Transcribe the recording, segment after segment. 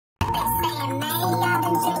I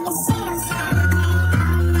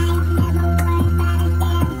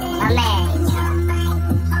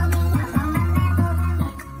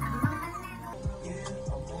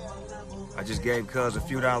just gave cuz a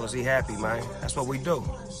few dollars. He happy, man. That's what we do.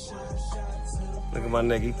 Look at my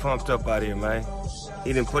nigga. He pumped up out here, man.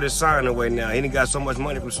 He didn't put his sign away now. He done got so much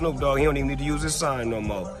money from Snoop Dogg, he don't even need to use his sign no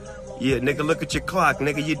more. Yeah, nigga, look at your clock.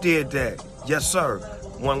 Nigga, you did that. Yes, sir.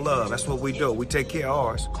 One love. That's what we do. We take care of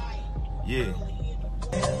ours. Yeah.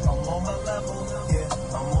 I'm on my level. Yeah,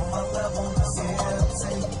 I'm on my level. Yeah,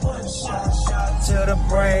 take one shot to the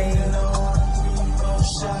brain.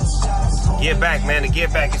 Give back, man. The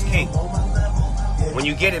give back is key. When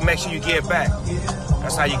you get it, make sure you give back.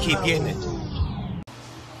 That's how you keep getting it.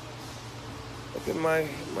 Look at my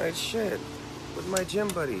shit with my gym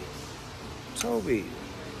buddy, Toby.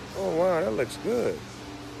 Oh wow, that looks good.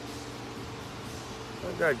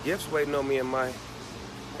 I got gifts waiting on me in my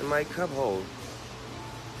cup hold.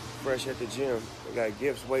 Fresh at the gym. I got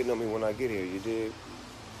gifts waiting on me when I get here, you dig?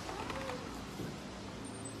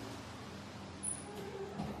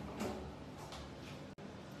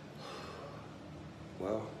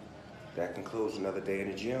 Well, that concludes another day in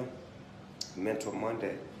the gym. Mental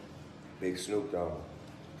Monday. Big Snoop Dogg.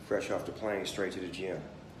 Fresh off the plane, straight to the gym.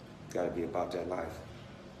 Gotta be about that life.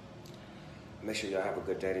 Make sure y'all have a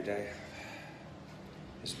good day today.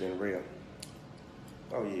 It's been real.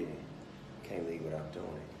 Oh yeah, can't leave without doing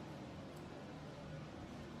it.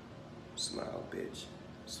 Smile, bitch.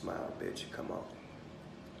 Smile, bitch. Come on.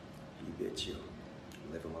 You bitch, you.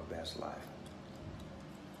 Living my best life.